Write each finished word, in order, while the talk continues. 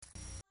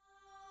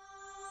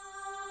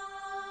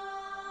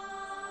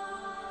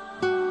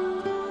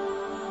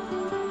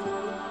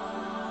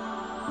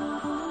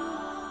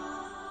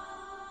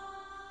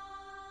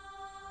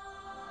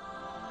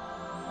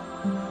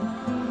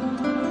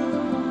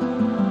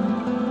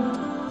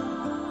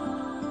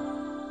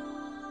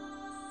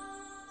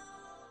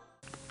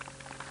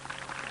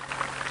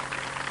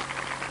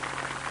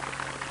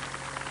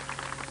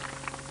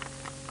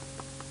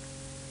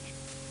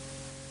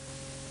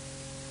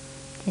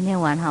今天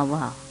玩好不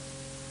好？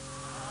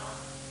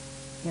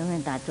有没有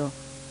打坐？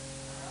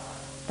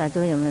打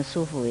坐有没有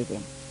舒服一点？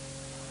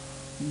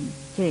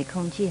这里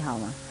空气好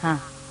嘛，哈，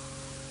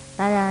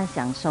大家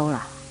享受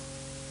啦。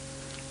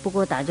不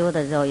过打坐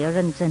的时候要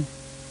认真，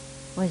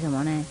为什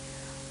么呢？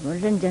我们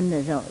认真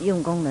的时候，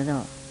用功的时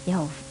候，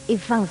要一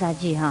放下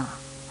去哈，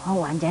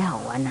玩起来好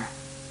玩呐，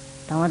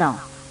懂不懂？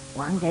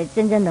玩起来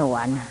真正的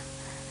玩呐，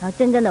然后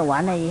真正的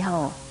玩了以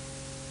后，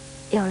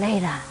又累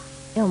了，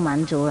又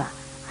满足了，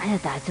还要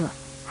打坐，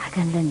还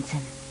更认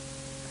真。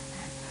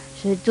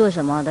所以做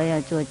什么都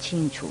要做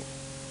清楚，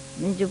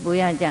你就不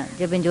要这样，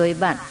这边做一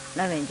半，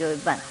那边做一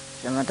半，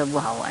什么都不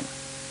好玩。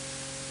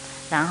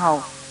然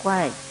后过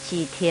了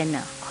7天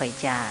了，回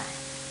家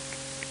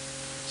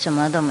什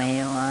么都没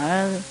有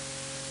啊，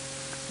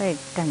会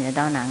感觉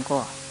到难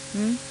过，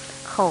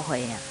后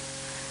悔呀，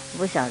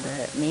不晓得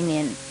明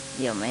年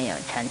有没有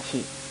禅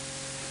期，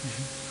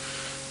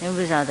也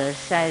不晓得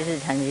下一次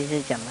禅期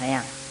是怎么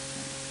样。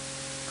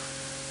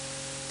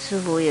师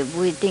父也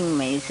不一定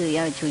每一次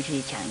要出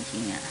去讲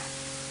经啊，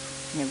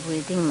也不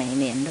一定每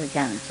年都这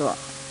样做，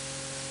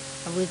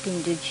不一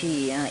定就去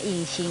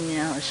一心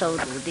然后收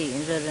徒弟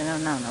热热闹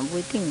闹的，不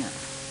一定啊。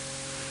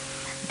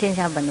天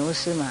下本无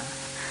事嘛，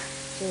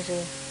就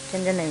是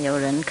真正的有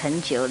人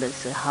肯求的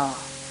时候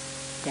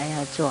才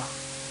要做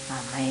啊，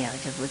没有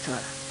就不做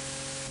了。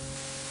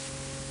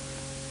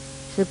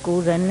是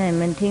古人呢，你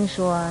们听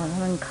说啊，他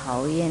们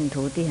考验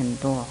徒弟很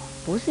多，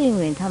不是因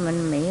为他们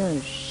没有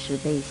慈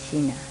悲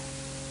心啊，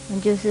那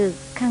就是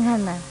看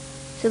看呢，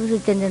是不是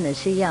真正的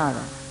需要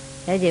的，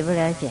了解不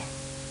了解？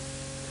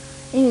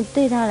因为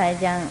对他来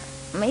讲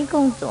没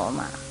工作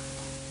嘛，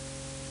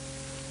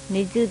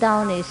你知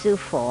道你是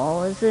佛，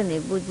或是你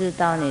不知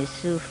道你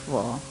是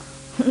佛，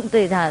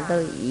对他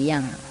都一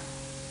样，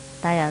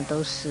大家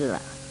都是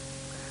了，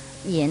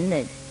演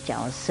的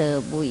角色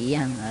不一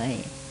样而已。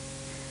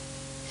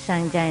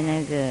像在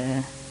那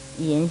个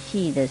演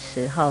戏的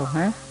时候，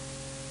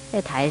在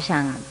台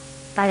上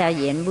大家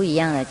演不一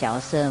样的角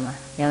色嘛，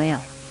有没有？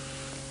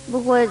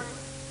不过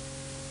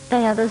大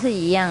家都是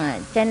一样啊，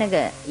在那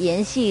个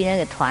演戏那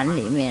个团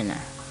里面啊，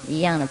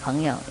一样的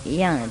朋友，一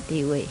样的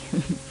地位，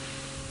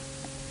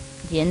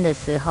演的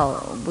时候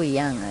不一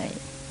样而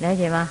已，了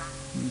解吗？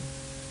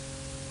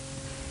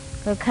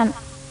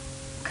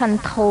看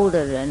透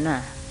的人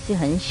啊是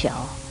很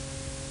小，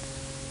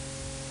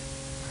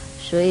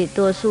所以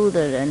多数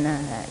的人呢，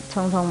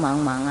匆匆忙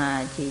忙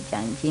啊，去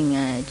讲经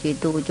啊，去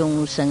度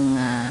众生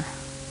啊，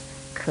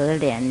可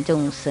怜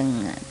众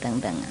生啊，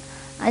等等啊，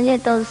而且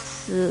都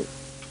是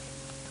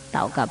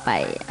倒个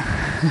拜呀。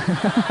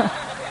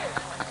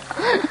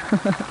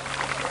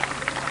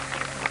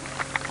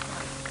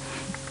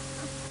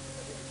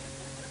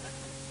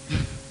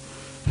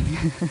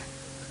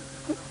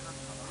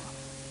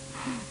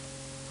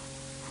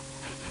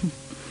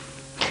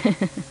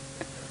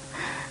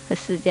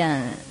是这样，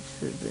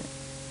是不是？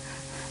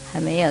还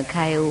没有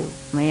开悟，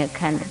没有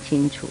看得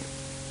清楚。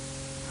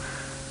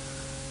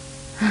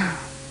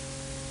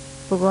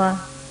不过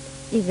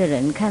一个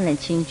人看得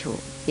清楚，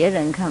别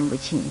人看不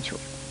清楚，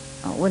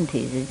问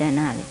题是在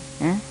那里。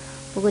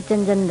不过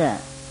真正的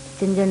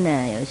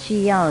有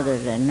需要的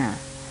人啊，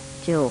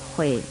就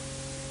会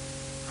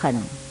很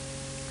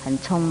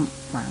匆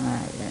忙啊，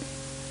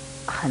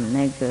很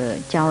那个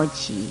焦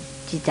急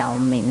去找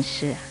名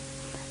师。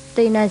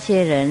对那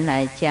些人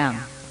来讲，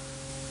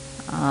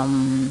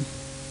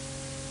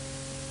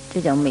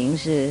这种名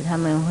师他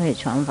们会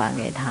传法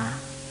给他，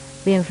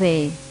并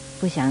非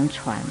不想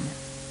传的。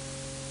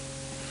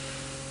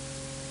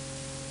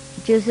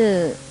就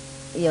是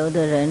有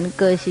的人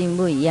个性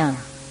不一样，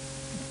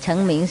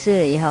成名师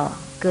了以后，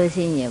个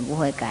性也不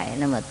会改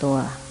那么多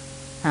了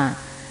啊。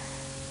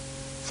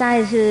上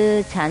一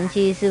次禅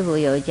期师父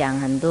有讲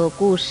很多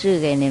故事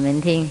给你们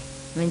听，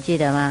你们记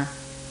得吗？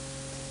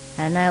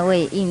那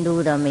位印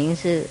度的名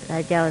士，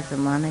他叫什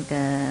么？那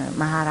个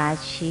马哈拉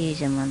奇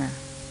什么呢？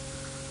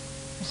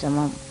什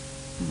么？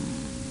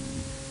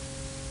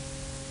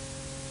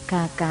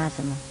嘎嘎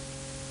什么？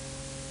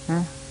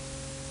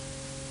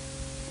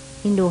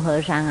印度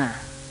和尚啊，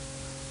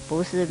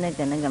不是那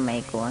个美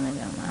国那个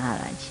马哈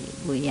拉奇，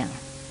不一样。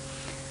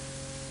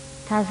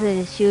他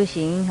是修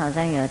行，好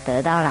像有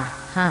得到了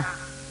哈，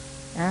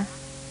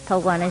透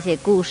过那些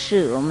故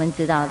事，我们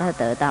知道他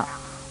得到。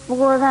不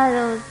过他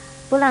就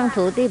不让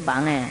徒弟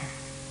绑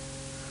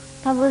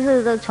他不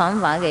是都传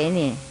法给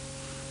你，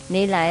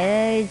你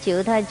来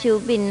求他救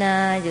病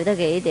啊，求他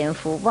给一点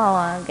福报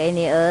啊，给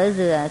你儿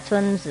子啊、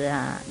孙子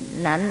啊、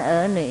男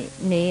儿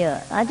女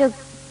儿，就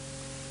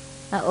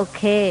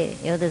OK，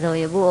 有的时候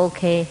也不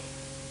OK，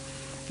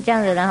 这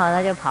样子然后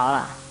他就跑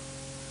了，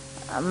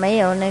没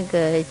有那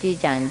个去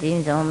讲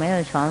经什么，没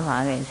有传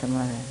法给什么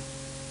人。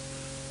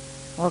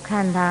我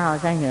看他好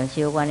像有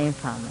修观音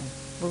法门，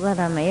不过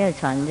他没有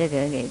传这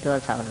个给多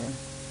少人，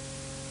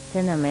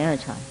真的没有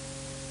传。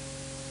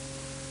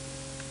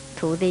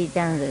徒弟这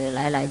样子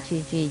来来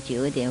去去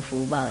求一点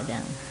福报这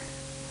样，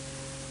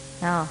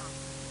然后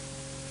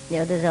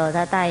有的时候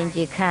他答应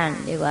去看，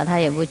结果他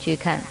也不去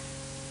看，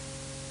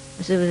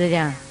是不是这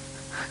样？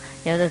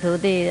有的徒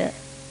弟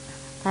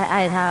太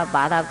爱他，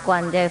把他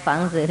关在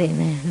房子里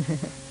面，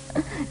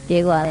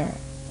结果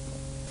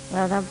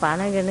让他把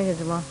那个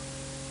什么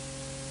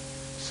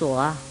锁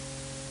啊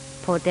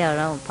破掉，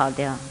然后跑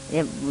掉，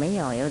也没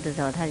有，有的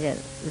时候他就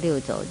溜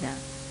走这样。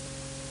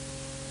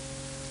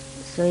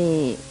所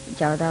以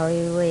找到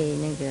一位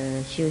那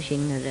个修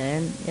行的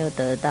人，又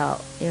得到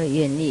又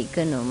愿意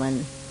跟我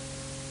们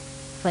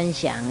分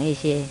享一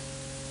些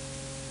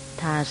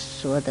他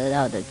所得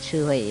到的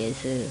智慧，也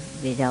是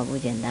比较不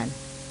简单，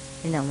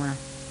你懂吗？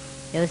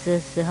有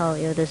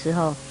的时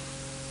候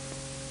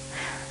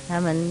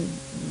他们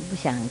不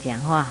想讲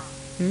话，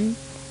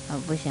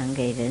不想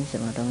给人什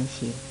么东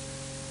西。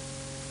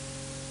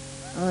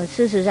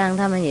事实上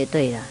他们也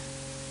对了，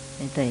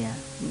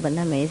本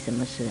来没什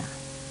么事啊。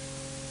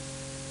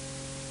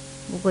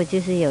不过就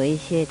是有一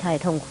些太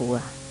痛苦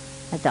了，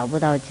他找不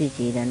到自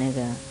己的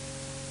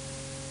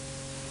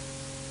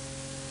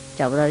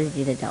找不到自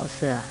己的角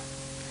色啊，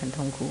很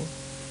痛苦。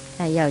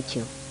他要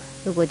求，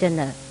如果真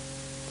的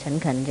诚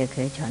恳，就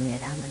可以传给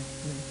他们。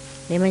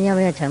你们要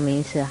不要成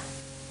名师啊？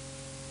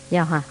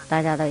要哈，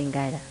大家都应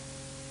该的。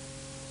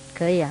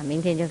可以啊，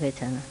明天就可以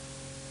成了。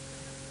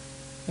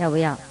要不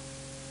要？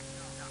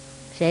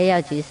谁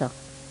要举手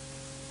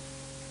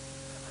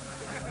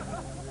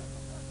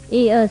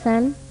？1、2、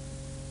3、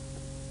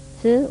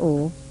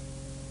15，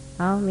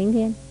好，明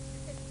天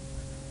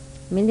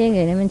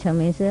给你们成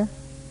名师，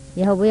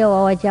以后不要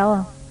娃娃教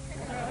啊。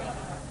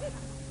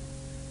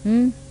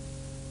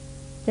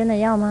真的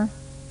要吗？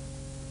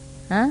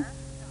啊？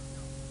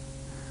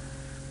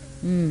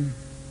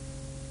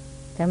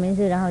成名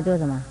师然后做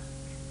什么？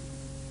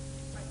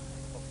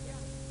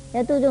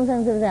要度众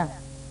生是不是？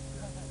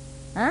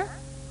啊？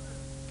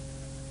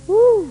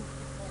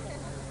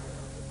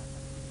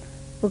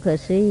不可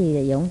思议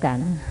的勇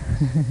敢。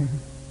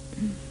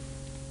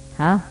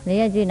好，你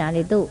要去哪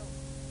里度？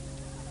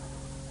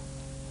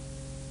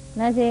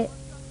那些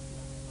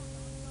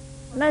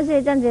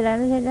站起来，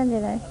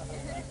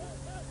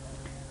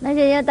那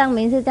些要当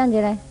名师站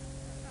起来。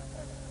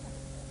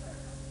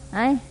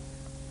来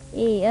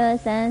，1、2、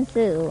3、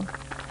4、5。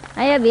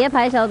哎呀，别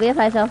拍手，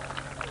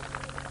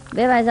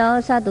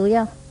杀毒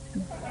药。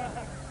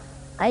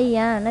哎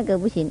呀，那个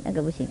不行。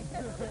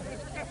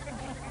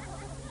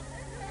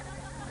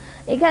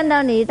一看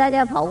到你，大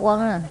家跑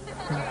光了。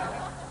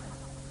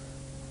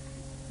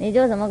你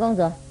做什么工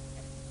作？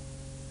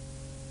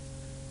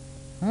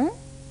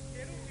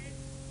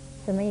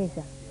什么意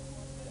思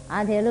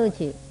啊？铁路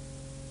局。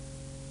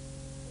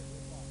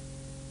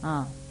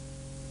啊。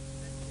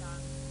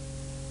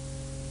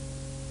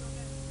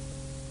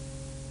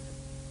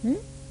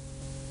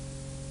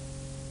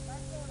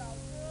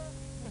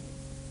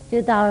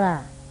知道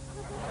了。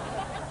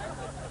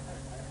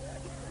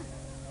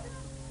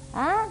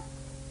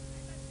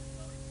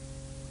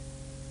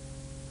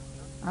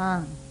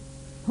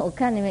我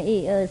看你们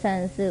1、2、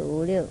3、4、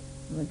5、6，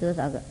我们多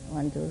少个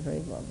？1、2、3、4、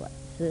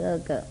5、6、12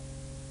个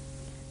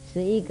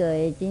，11个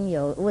已经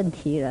有问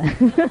题了。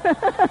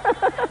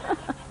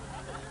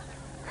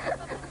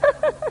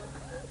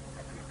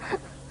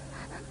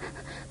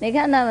你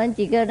看他们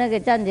几个那个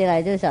站起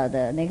来就晓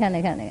得，你看，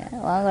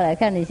往过来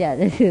看一下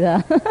就知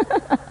道。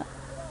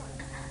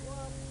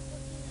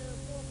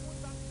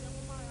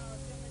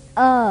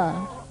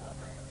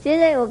现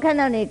在我看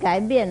到你改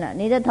变了，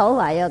你的头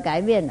发也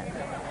改变了，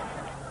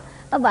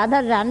要把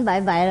它染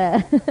白白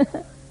了。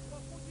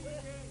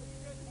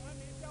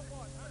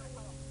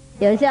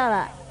有效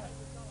了。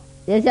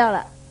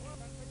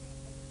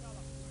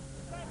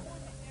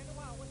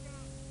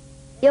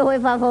又会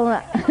发疯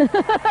了。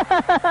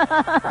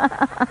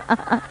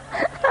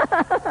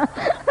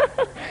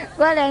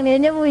过2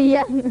年就不一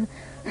样。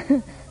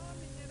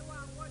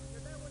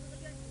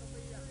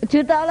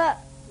知道了。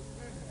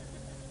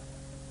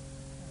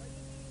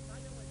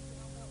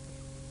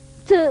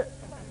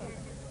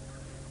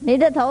你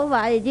的头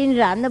发已经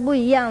染得不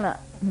一样了。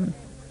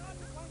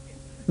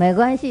没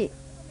关系。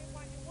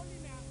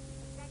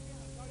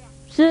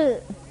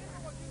是。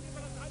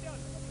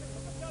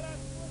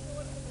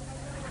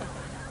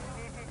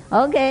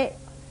OK。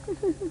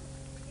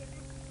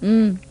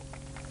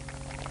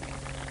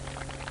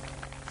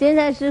现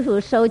在师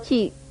父收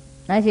气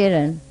那些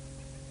人。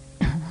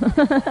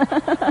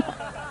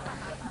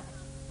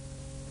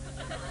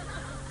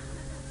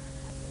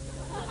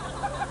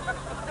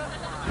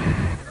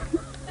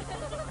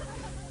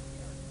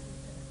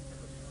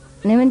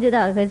你们知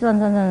道可以算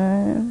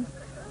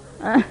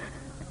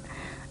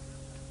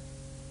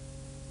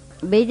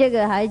比这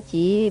个还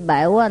几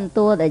百万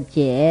多的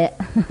劫。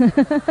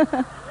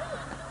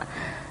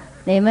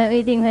你们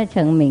一定会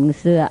成名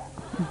师啊！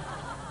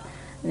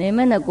你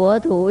们的国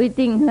土一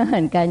定会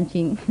很干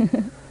净，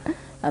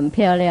很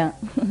漂亮，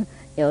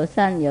有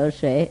山有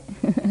水，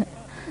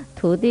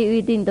土地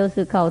一定都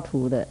是靠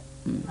土的，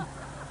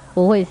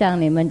不会像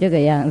你们这个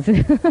样子。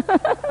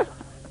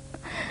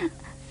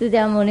释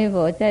迦牟尼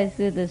佛在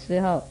世的时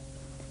候，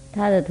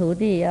他的徒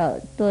弟要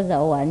多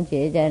少完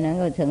结才能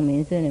够成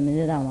名师，你们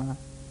知道吗？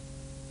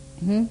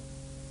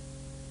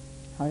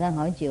好像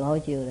好久了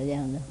这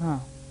样子哈。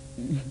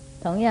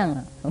同样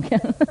啊，同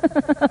样。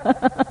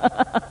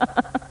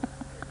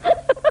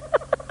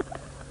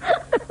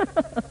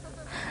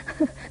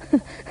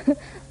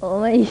我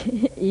们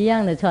一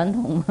样的传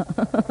统嘛。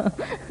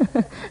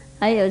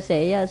还有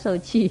谁要受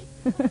气？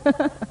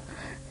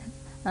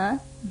啊？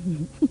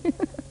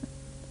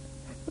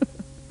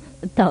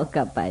倒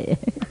嘎白耶。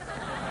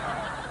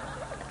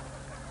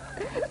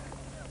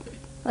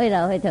会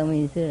了，会成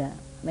名师了，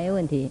没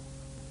问题。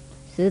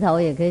石头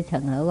也可以成，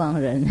何况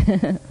人？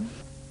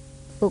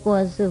不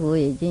过师父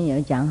已经有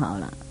讲好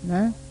了，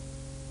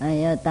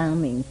要当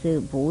名师，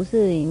不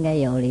是应该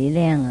有力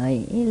量而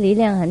已，因为力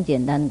量很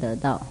简单得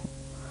到。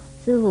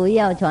师父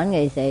要传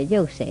给谁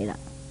就谁了，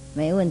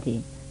没问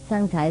题。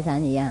像财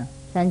产一样，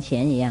像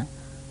钱一样，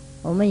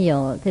我们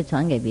有可以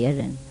传给别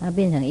人，他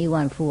变成亿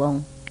万富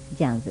翁，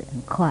这样子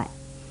很快。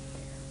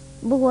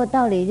不过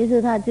道理就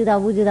是他知道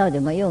不知道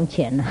怎么用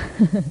钱了，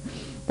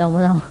懂不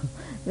懂？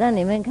让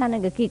你们看那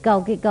个去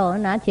告，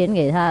拿钱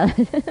给他了，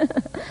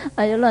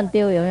他就乱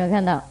丢，有没有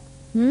看到？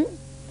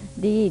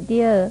第一，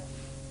第二，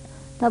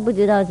他不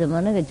知道怎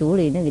么那个处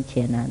理那个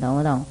钱啊，懂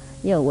不懂？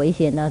又危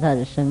险到他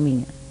的生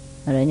命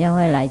啊，人家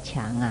会来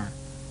抢啊，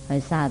会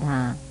杀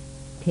他，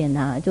骗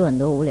他，做很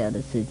多无聊的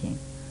事情，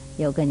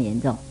又更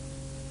严重。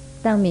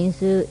当名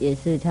师也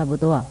是差不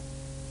多，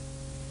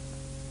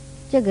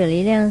这个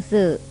力量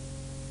是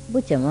不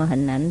怎么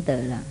很难得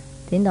了，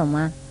听懂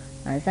吗？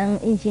上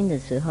印心的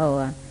时候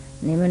啊，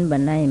你们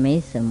本来也没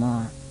什么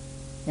啊，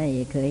那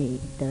也可以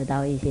得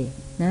到一些。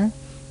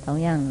同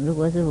样，如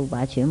果师父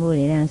把全部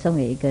力量送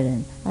给一个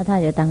人，那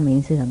他就当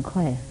名师很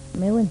快了，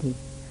没问题，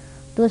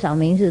多少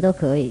名师都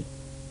可以。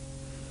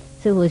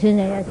师父现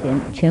在要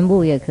全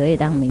部也可以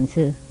当名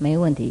师，没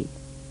问题，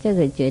这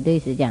个绝对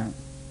是这样。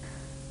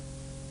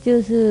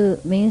就是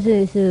名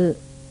师是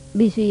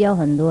必须要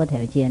很多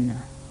条件的，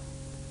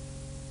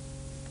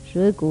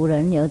所以古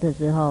人有的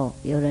时候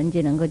有人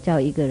就能够叫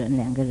一个人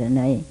两个人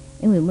而已，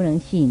因为不能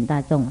吸引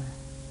大众啊。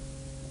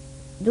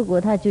如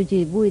果他出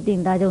去不一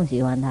定大众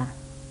喜欢他，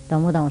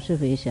懂不懂是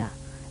非是啊？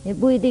也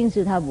不一定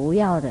是他不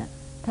要的，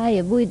他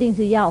也不一定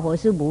是要或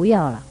是不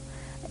要了。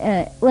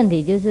问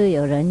题就是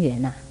有人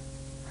缘啊，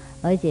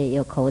而且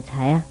有口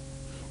才啊，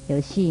有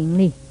吸引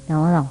力，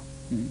懂不懂？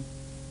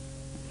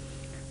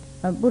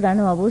不然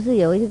的话不是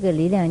有一个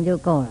力量就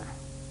够了。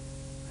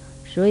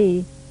所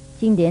以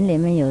经典里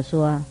面有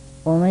说啊，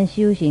我们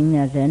修行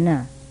的人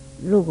啊，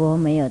如果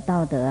没有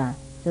道德啊，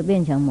就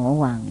变成魔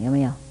王，有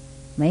没有？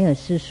没有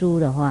诗书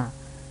的话，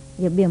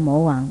就变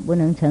魔王，不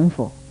能成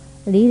佛。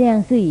力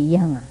量是一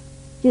样啊，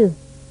就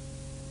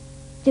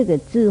这个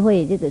智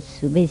慧，这个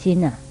慈悲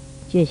心啊，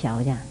越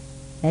小这样，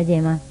了解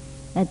吗？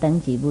那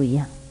等级不一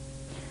样。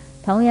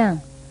同样，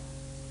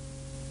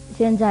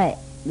现在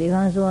比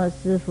方说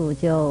师父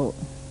就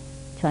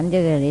传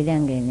这个力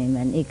量给你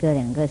们，一个、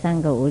两个、三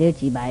个、五六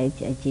几百、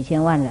几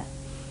千万了，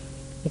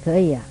也可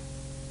以啊。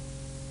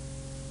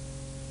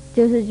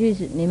就是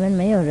你们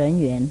没有人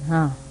缘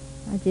哈，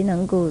只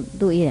能够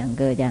度一两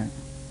个这样，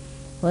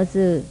或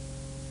是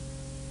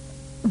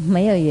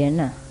没有缘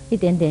了，一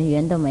点点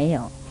缘都没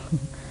有，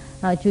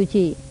出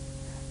去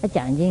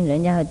奖金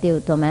人家会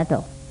丢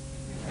tomato。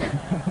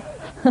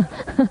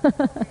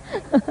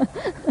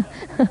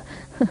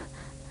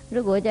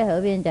如果在河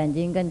边奖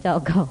金更糟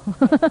糕，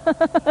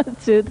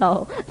石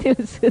头丢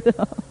石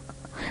头。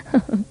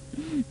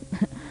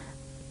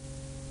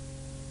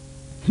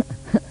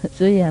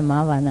所以很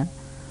麻烦了，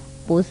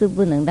不是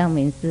不能当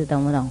名师，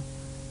懂不懂？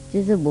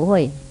就是不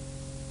会，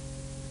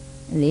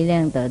力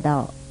量得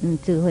到，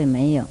智慧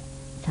没有，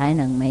才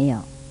能没有，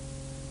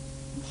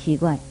奇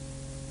怪。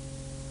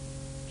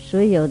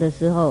所以有的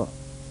时候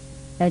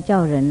要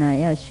叫人啊，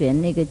要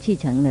选那个继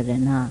承的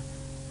人啊，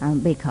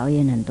被考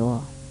验很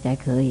多才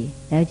可以，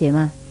了解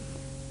吗？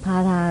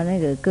怕他那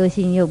个个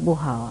性又不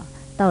好啊，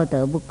道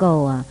德不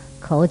够啊，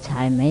口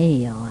才没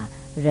有啊，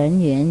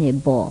人缘也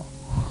薄，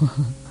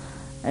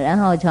然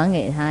后传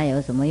给他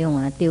有什么用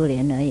啊？丢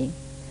脸而已，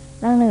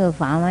让那个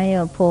法门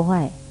又破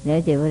坏，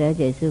了解不了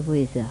解师父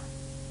意思啊？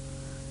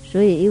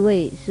所以因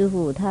为师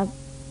父他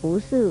不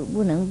是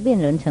不能变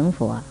人成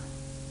佛啊，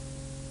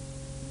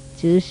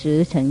知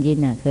识成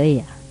经啊，可以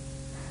啊，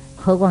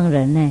何况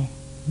人呢？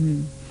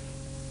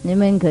你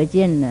们可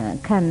见呢，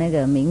看那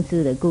个名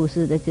师的故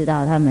事都知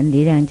道，他们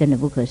力量真的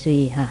不可思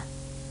议哈，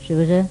是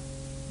不是？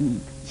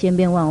千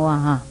变万化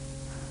哈，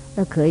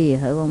都可以，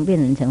何况变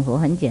人成佛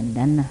很简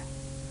单呐，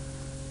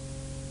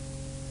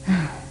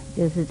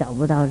就是找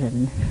不到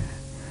人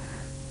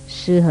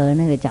适合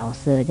那个角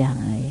色这样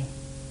而已，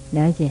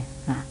了解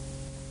啊？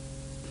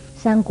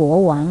像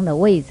国王的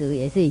位置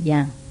也是一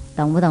样，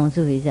懂不懂？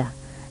是不是啊？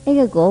那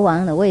个国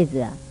王的位置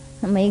啊，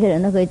每一个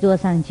人都可以坐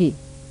上去。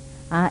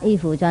衣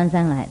服穿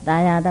上来，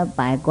大家都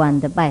百官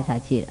都拜下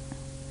去了。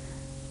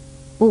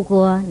不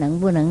过能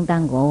不能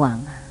当国王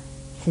啊，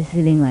这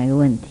是另外一个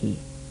问题。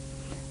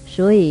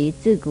所以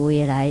自古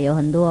以来有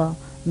很多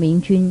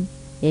明君，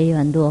也有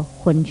很多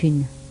昏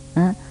君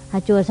他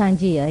坐上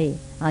去而已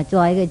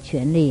做一个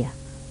权力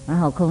然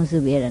后控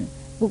制别人。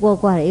不过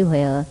过了一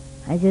会儿，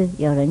还是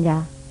有人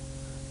家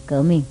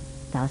革命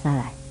倒下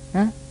来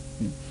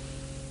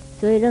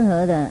所以任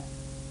何的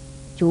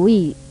主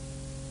意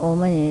我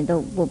们也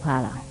都不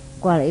怕了，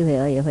挂了一会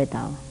儿也会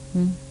倒。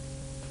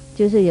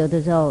就是有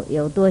的时候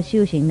有多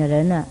修行的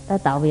人呢，他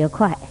倒比较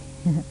快，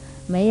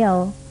没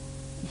有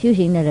修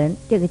行的人，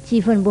这个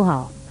气氛不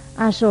好，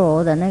阿修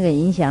罗的那个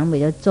影响比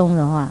较重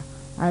的话，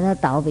他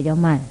倒比较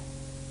慢。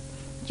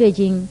最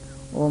近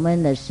我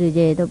们的世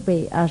界都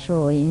被阿修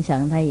罗影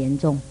响太严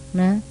重，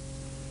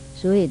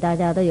所以大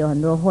家都有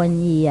很多瘟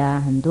疫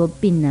啊，很多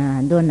病啊，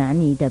很多男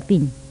女的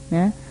病，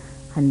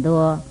很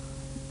多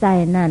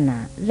灾难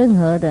啊，任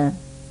何的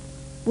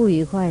不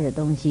愉快的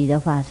东西都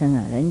发生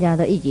了，人家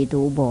都一起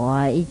赌博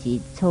啊，一起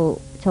抽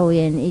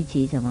烟，一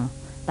起什么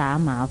打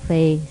吗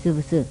啡，是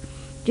不是？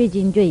最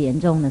近最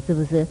严重的是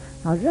不是？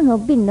任何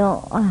病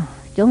都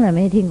从来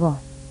没听过，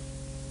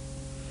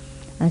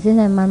现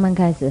在慢慢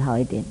开始好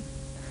一点。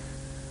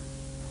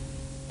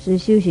是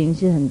修行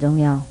是很重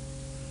要，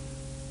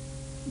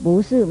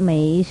不是每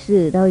一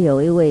世都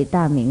有一位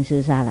大名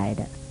师下来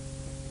的，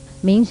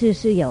名师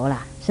是有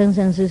啦，生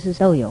生世世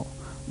都有，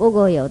不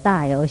过有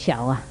大有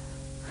小啊。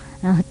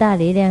然后大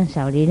力量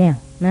小力量，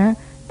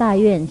大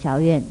愿小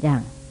愿，这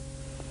样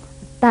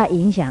大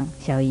影响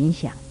小影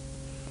响。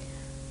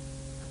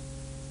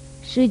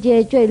世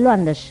界最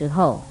乱的时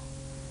候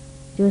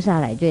就下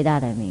来最大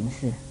的名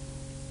士，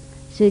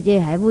世界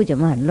还不怎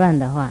么很乱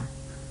的话，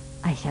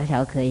小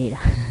小可以了。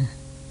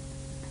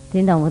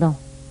听懂不懂？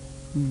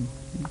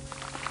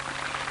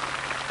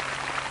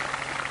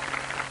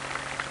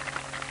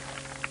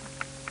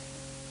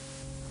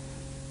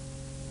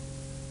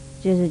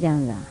就是这样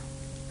子啊。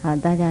好，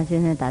大家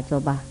现在打坐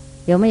吧。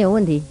有没有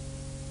问题？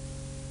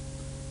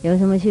有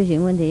什么修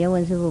行问题要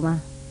问师父吗？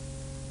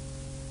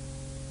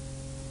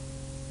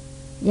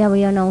要不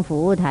要弄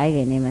服务台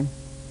给你们？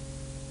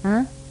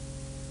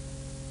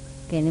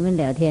给你们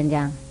聊天这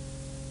样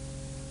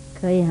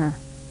可以哈。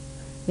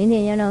明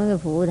天要弄一个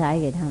服务台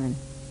给他们，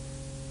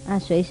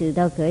随时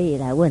都可以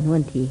来问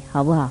问题，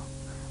好不好？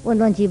问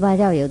乱七八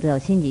糟，有的时候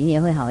心情也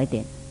会好一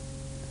点。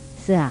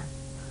是啊。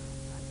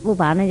不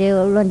把那些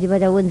乱七八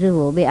糟问师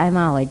父，被挨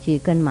骂回去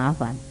更麻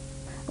烦。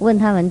问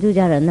他们出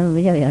家人，那么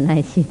比较有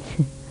耐心，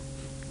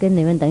跟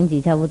你们等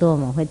级差不多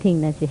嘛，会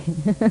听那些。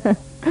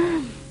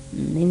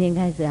明天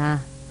开始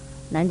啊，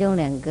男中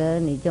2个，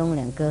女中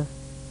2个。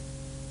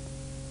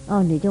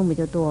女中比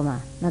较多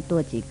嘛，那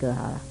多几个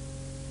好了。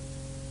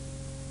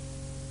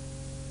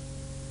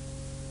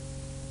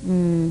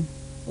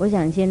我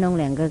想先弄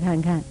2个看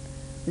看，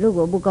如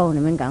果不够，你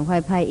们赶快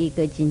派1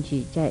个进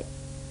去，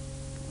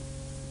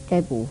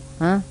再补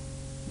啊！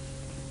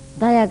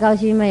大家高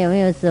兴吗？有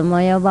没有什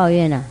么要抱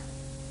怨啊？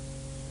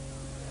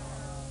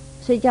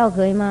睡觉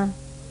可以吗？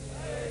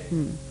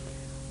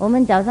我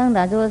们早上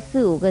打坐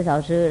4-5个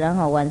小时，然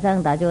后晚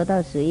上打坐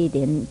到11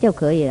点就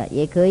可以了，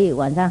也可以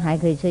晚上还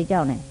可以睡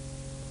觉呢，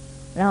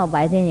然后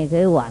白天也可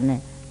以玩呢，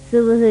是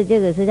不是？这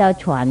个是叫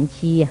喘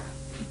气呀，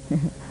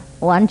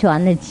完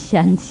全的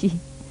喘气，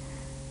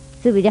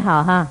是比较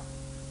好哈。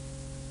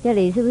这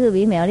里是不是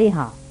比苗栗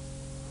好？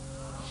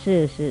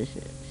是，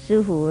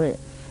师父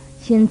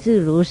心智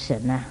如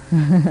神啊。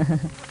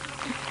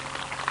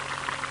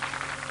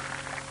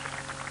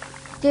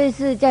这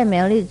次在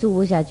苗栗住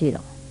不下去了，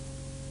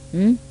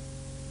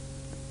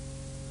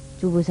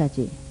住不下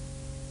去。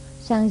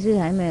上次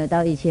还没有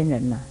到1000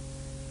人嘛，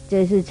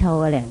这次超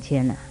过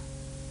2000了，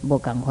不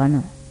赶快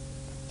了，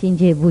境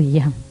界不一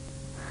样。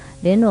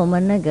连我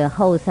们那个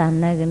后山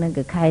那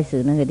个开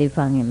始那个地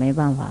方也没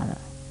办法了，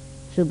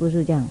是不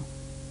是这样？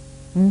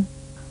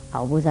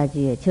跑不下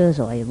去，厕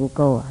所也不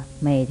够啊，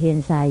每天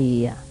晒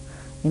鱼啊，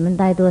你们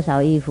带多少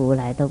衣服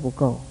来都不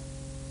够，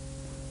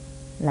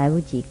来不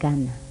及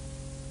干了。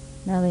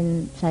那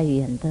边晒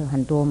鱼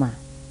很多嘛，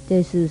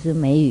这次是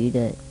没雨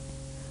的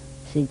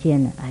时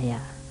间了，哎呀，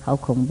好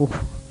恐怖！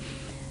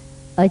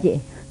而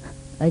且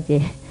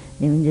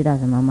你们知道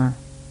什么吗？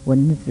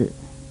蚊子。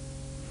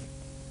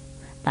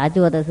打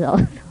坐的时候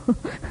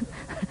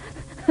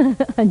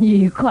很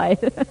愉快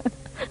的，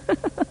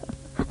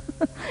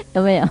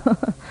有没有？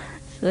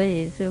所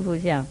以师父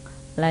想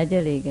来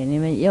这里给你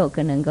们又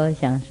可能够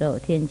享受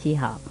天气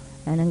好，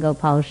还能够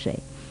泡水。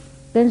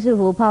跟师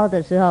父泡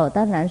的时候，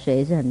当然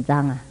水是很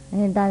脏啊，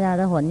因为大家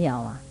都混淆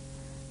啊。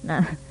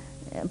那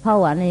泡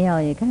完了以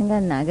后，也看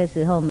看哪个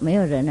时候没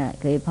有人了，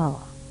可以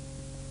泡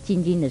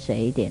静静的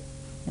水一点，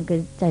那个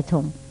再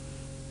冲。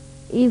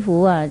衣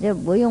服啊就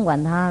不用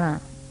管它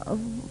了，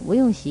不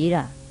用洗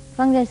了，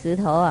放在石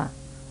头啊，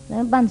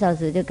那半小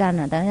时就干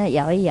了，等下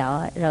摇一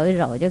摇，揉一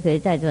揉就可以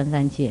再穿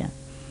上去了。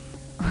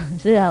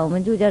是啊，我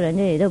们住家人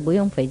这里都不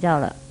用肥皂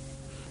了，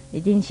已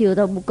经修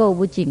到不够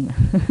不净了。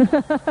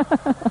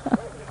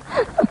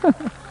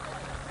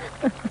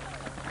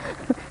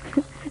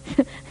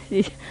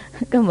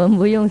根本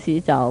不用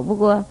洗澡，不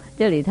过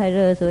这里太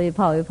热，所以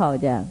泡一泡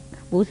这样。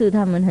不是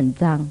他们很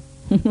脏，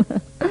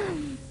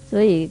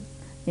所以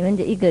你们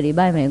这1个礼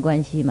拜没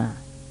关系嘛，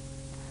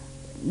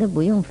那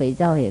不用肥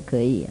皂也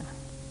可以啊，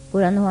不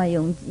然的话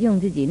用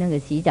自己那个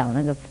洗澡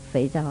那个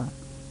肥皂啊，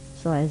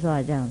刷一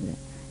刷这样子，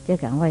就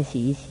赶快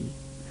洗一洗，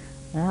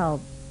然后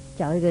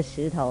找一个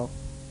石头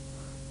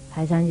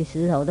爬上去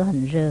石头都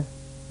很热。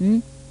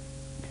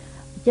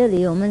这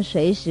里我们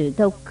随时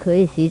都可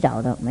以洗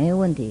澡的，没有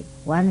问题，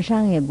晚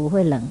上也不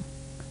会冷，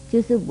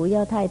就是不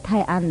要太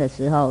暗的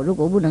时候，如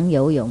果不能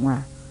游泳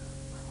啊，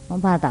我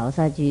怕倒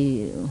下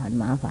去很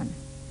麻烦。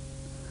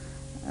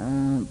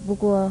不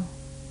过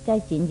在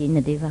紧紧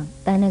的地方，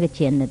在那个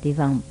浅的地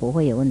方不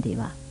会有问题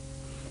吧？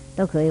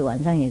都可以，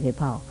晚上也可以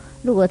泡。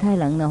如果太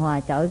冷的话，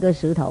找一个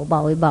石头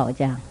抱一抱，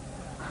这样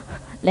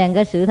2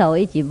个石头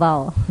一起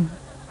抱，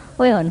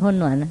会很温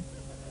暖的。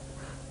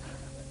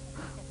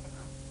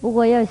不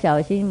过要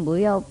小心，不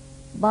要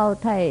抱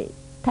太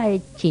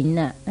紧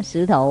了，那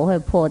石头会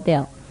破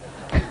掉。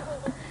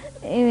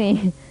因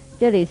为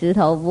这里石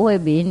头不会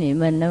比你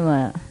们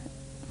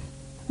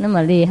那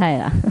么厉害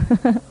啦。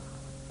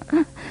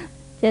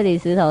这里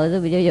石头是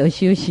比较有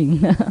修行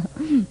的，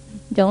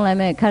从来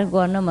没有看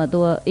过那么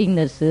多硬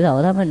的石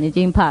头，他们已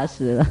经怕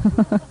死了。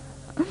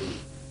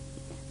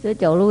所以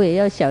走路也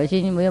要小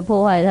心，不要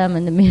破坏他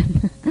们的面。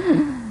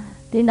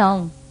听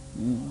懂？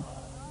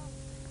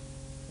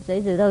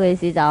随时都可以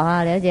洗澡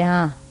哈，了解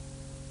哈。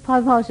泡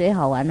一泡水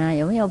好玩啊，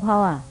有没有泡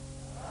啊？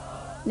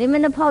你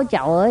们的泡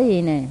脚而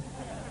已呢。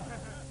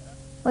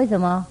为什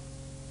么？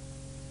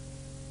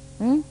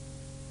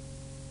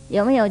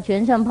有没有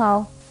全身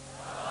泡？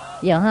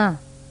有哈。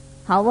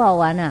好不好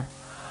玩啊？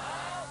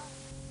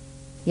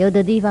有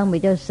的地方比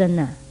较深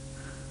啊，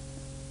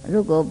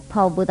如果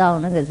泡不到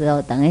那个时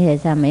候，等一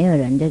下没有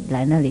人就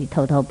来那里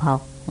偷偷泡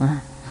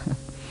啊。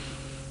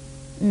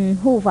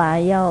护法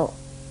要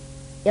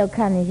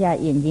看一下，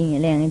眼睛也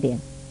亮一点。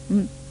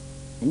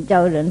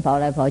叫人跑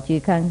来跑去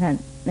看看，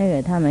那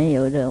个他们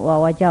有人哇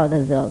哇叫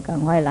的时候，赶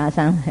快拿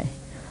上来，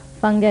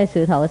放在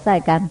石头晒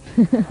干。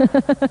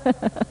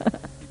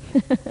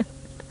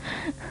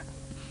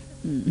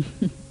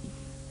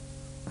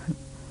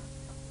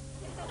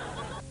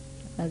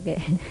OK，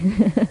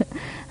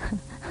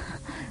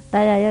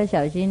 大家要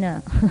小心了。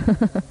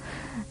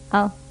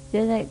好，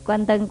现在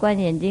关灯关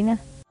眼睛了。